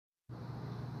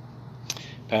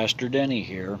Pastor Denny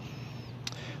here.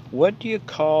 What do you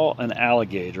call an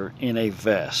alligator in a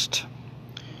vest?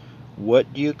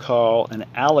 What do you call an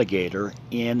alligator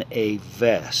in a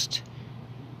vest?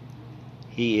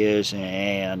 He is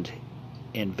an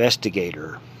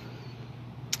investigator.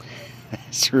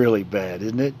 It's really bad,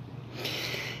 isn't it?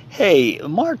 Hey,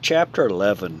 Mark chapter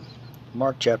 11,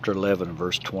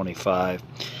 verse 25.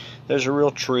 There's a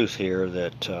real truth here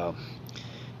that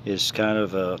is kind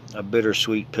of a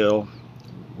bittersweet pill.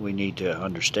 We need to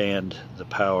understand the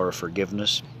power of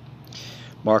forgiveness.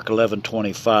 Mark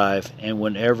 11:25, and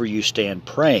whenever you stand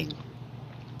praying,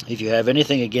 if you have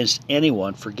anything against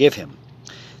anyone, forgive him,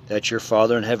 that your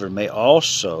Father in heaven may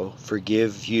also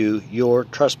forgive you your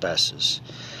trespasses.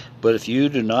 But if you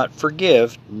do not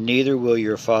forgive, neither will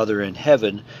your Father in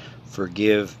heaven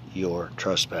forgive your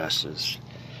trespasses.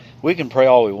 We can pray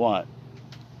all we want,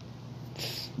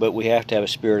 but we have to have a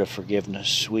spirit of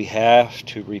forgiveness. We have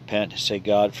to repent and say,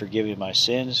 God, forgive me my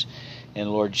sins. And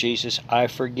Lord Jesus, I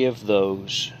forgive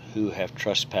those who have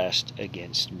trespassed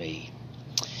against me.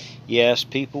 Yes,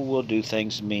 people will do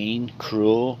things mean,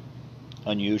 cruel,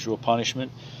 unusual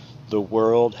punishment. The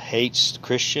world hates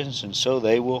Christians, and so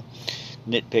they will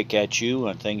nitpick at you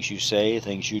on things you say,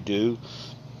 things you do,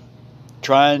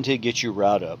 trying to get you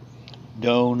riled up.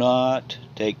 Do not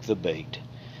take the bait.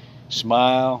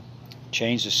 Smile,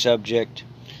 change the subject,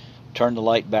 turn the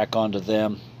light back onto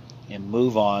them, and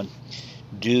move on.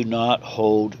 Do not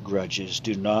hold grudges.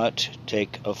 Do not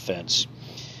take offense.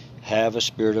 Have a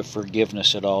spirit of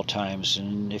forgiveness at all times.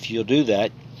 And if you'll do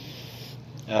that,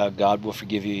 God will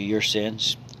forgive you your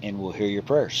sins and will hear your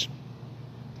prayers.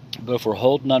 But if we're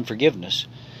holding unforgiveness,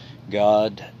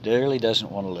 God really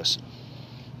doesn't want to listen.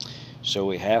 So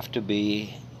we have to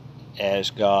be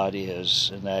as God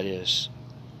is, and that is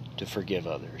to forgive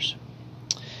others.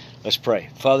 Let's pray.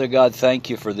 Father God, thank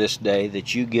you for this day,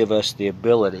 that you give us the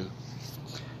ability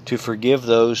to forgive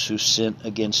those who sin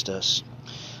against us.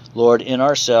 Lord, in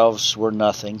ourselves we're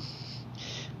nothing,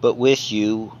 but with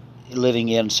you living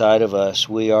inside of us,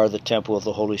 we are the temple of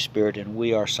the Holy Spirit, and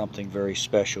we are something very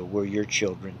special. We're your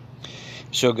children.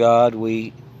 So God,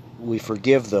 we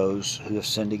forgive those who have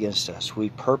sinned against us. We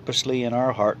purposely, in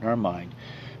our heart and our mind,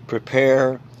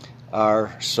 prepare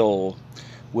our soul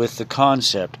with the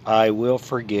concept, I will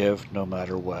forgive no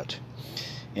matter what.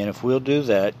 And if we'll do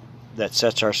that, that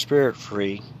sets our spirit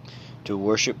free to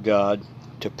worship God,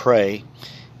 to pray,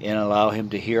 and allow Him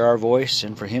to hear our voice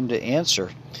and for Him to answer,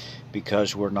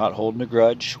 because we're not holding a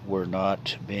grudge, we're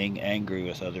not being angry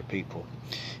with other people.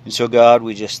 And so God,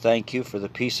 we just thank you for the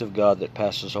peace of God that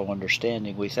passes all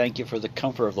understanding. We thank you for the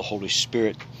comfort of the Holy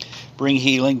Spirit. Bring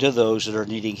healing to those that are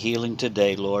needing healing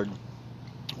today, Lord.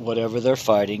 Whatever they're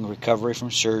fighting, recovery from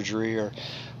surgery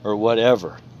or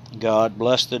whatever. God,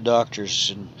 bless the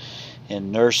doctors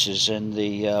and nurses and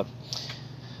the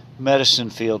medicine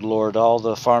field, Lord, all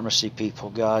the pharmacy people.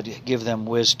 God, give them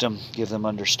wisdom, give them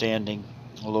understanding.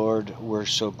 Lord, we're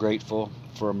so grateful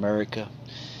for America.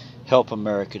 Help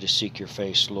America to seek your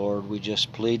face, Lord. We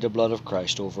just plead the blood of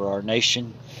Christ over our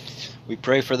nation. We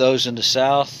pray for those in the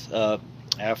south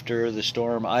after the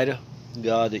storm Ida.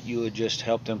 God, that you would just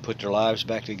help them put their lives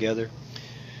back together.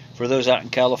 For those out in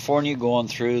California going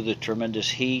through the tremendous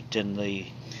heat and the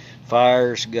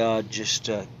fires, God, just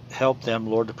help them,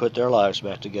 Lord, to put their lives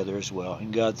back together as well.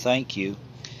 And God, thank you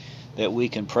that we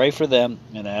can pray for them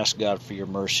and ask God for your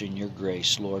mercy and your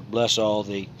grace, Lord. Bless all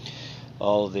the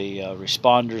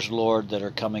responders, Lord, that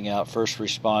are coming out, first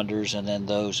responders, and then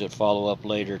those that follow up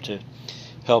later to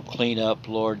help clean up.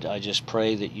 Lord, I just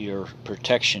pray that your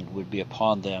protection would be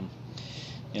upon them.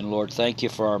 And Lord, thank you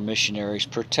for our missionaries.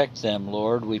 Protect them,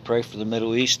 Lord. We pray for the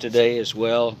Middle East today as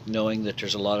well, knowing that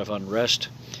there's a lot of unrest.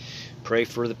 Pray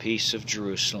for the peace of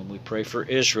Jerusalem. We pray for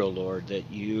Israel, Lord,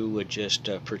 that you would just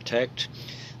protect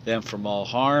them from all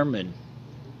harm. And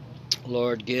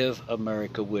Lord, give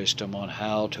America wisdom on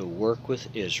how to work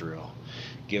with Israel.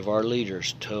 Give our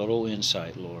leaders total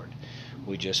insight, Lord.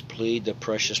 We just plead the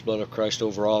precious blood of Christ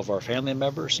over all of our family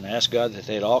members and ask God that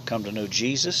they'd all come to know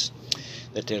Jesus,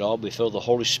 that they'd all be filled with the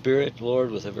Holy Spirit, Lord,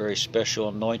 with a very special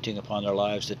anointing upon their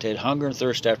lives, that they'd hunger and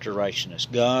thirst after righteousness.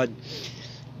 God,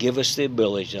 give us the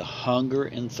ability to hunger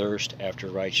and thirst after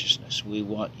righteousness. We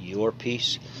want your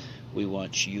peace. We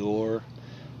want your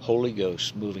Holy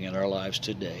Ghost moving in our lives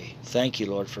today. Thank you,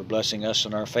 Lord, for blessing us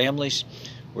and our families.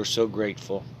 We're so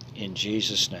grateful. In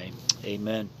Jesus' name,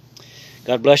 amen.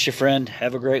 God bless you, friend.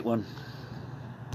 Have a great one.